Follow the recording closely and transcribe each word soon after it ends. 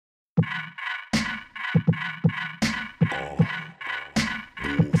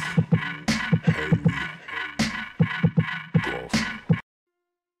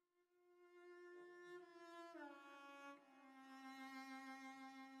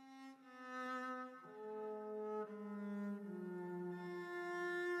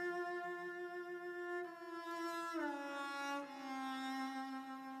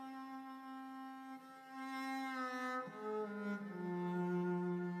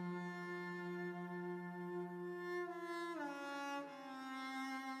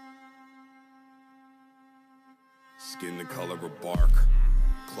Skin the color of bark,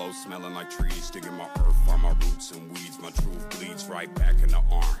 clothes smelling like trees, digging my earth on my roots and weeds. My truth bleeds right back in the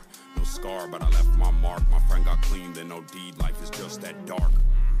arm. No scar, but I left my mark. My friend got clean, then no deed. Life is just that dark.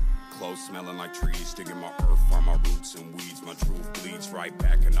 Clothes smelling like trees, digging my earth on my roots and weeds. My truth bleeds right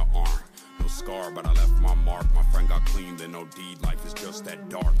back in the arm. No scar, but I left my mark. My friend got clean, then no deed. Life is just that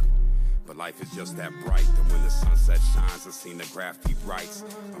dark. But life is just that bright, that when the sunset shines, I seen the graffiti writes.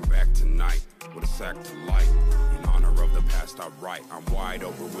 I'm back tonight with a sack to light. In honor of the past I write. I'm wide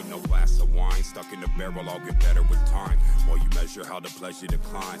open with no glass of wine. Stuck in the barrel, I'll get better with time. While you measure how the pleasure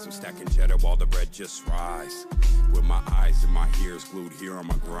declines, I'm stacking cheddar while the bread just rise. With my eyes and my ears glued here on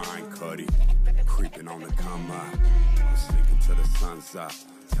my grind, cutty. Creeping on the come up. I'm sleeping till the sun's up.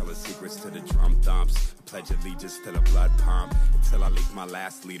 Telling secrets to the drum thumps. I pledge allegiance to the blood pump. Until I leak my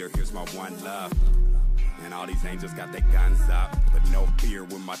last leader, here's my one love. And all these angels got their guns up, but no fear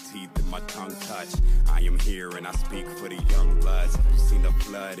when my teeth and my tongue touch. I am here and I speak for the young bloods. Seen the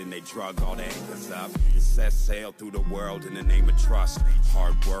flood and they drug all the anchors up. It set sail through the world in the name of trust.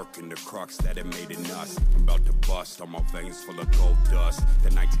 Hard work and the crux that it made in us. I'm about to bust on my veins full of gold dust. The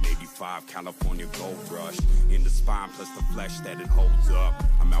 1985 California gold rush. In the spine plus the flesh that it holds up.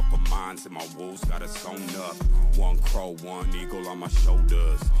 I'm out for mines and my wolves got it sewn up. One crow, one eagle on my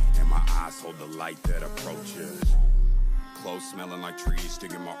shoulders. And my eyes hold the light that approaches. Clothes smelling like trees,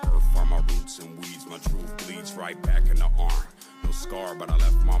 digging my earth on my roots and weeds. My truth bleeds right back in the arm. No scar, but I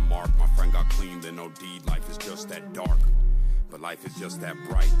left my mark. My friend got clean, then no deed. Life is just that dark. But life is just that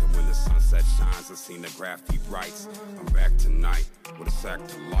bright, that when the sunset shines, I seen the graffiti writes. I'm back tonight with a sack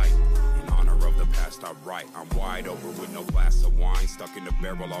to light. In honor of the past I write. I'm wide open with no glass of wine. Stuck in the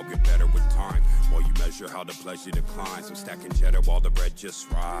barrel, I'll get better with time. While you measure how the pleasure declines, I'm stacking cheddar while the bread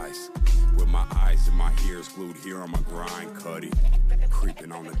just rise. With my eyes and my ears glued here on my grind, cutty.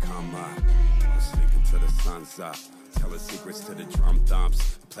 Creeping on the come up. I'm sleeping till the sun's up. Telling secrets to the drum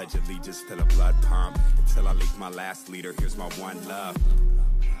thumps. I pledge allegiance to the blood pump. Until I leak my last leader, here's my one love.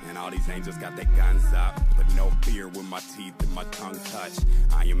 And all these angels got their guns up, but no fear when my teeth and my tongue touch.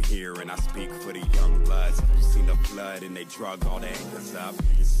 I am here and I speak for the young bloods. You seen the flood and they drug all the anchors up.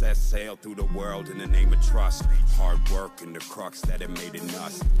 It set sail through the world in the name of trust. Hard work and the crux that it made in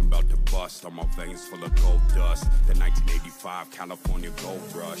us. I'm about to bust on my veins full of gold dust. The 1985 California gold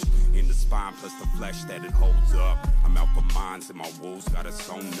rush. In the spine plus the flesh that it holds up. I'm out for mines and my wolves got it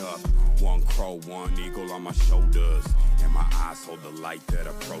sewn up. One crow, one eagle on my shoulders. And my eyes hold the light that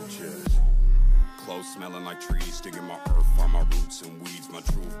approaches. Clothes smelling like trees, digging my earth on my roots and weeds. My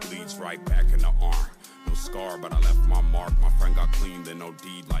truth bleeds right back in the arm. No scar, but I left my mark. My friend got clean, then no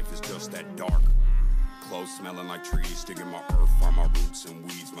deed. Life is just that dark. Clothes smelling like trees, digging my earth on my roots and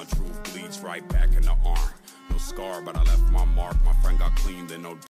weeds. My truth bleeds right back in the arm. No scar, but I left my mark. My friend got clean, then no deed.